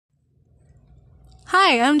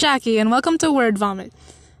Hi, I'm Jackie, and welcome to Word Vomit.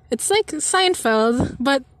 It's like Seinfeld,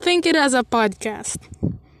 but think it as a podcast.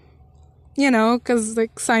 You know, because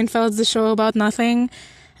like Seinfeld's the show about nothing,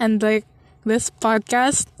 and like this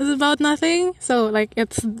podcast is about nothing. So like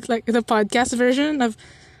it's like the podcast version of.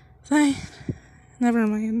 Never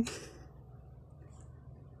mind.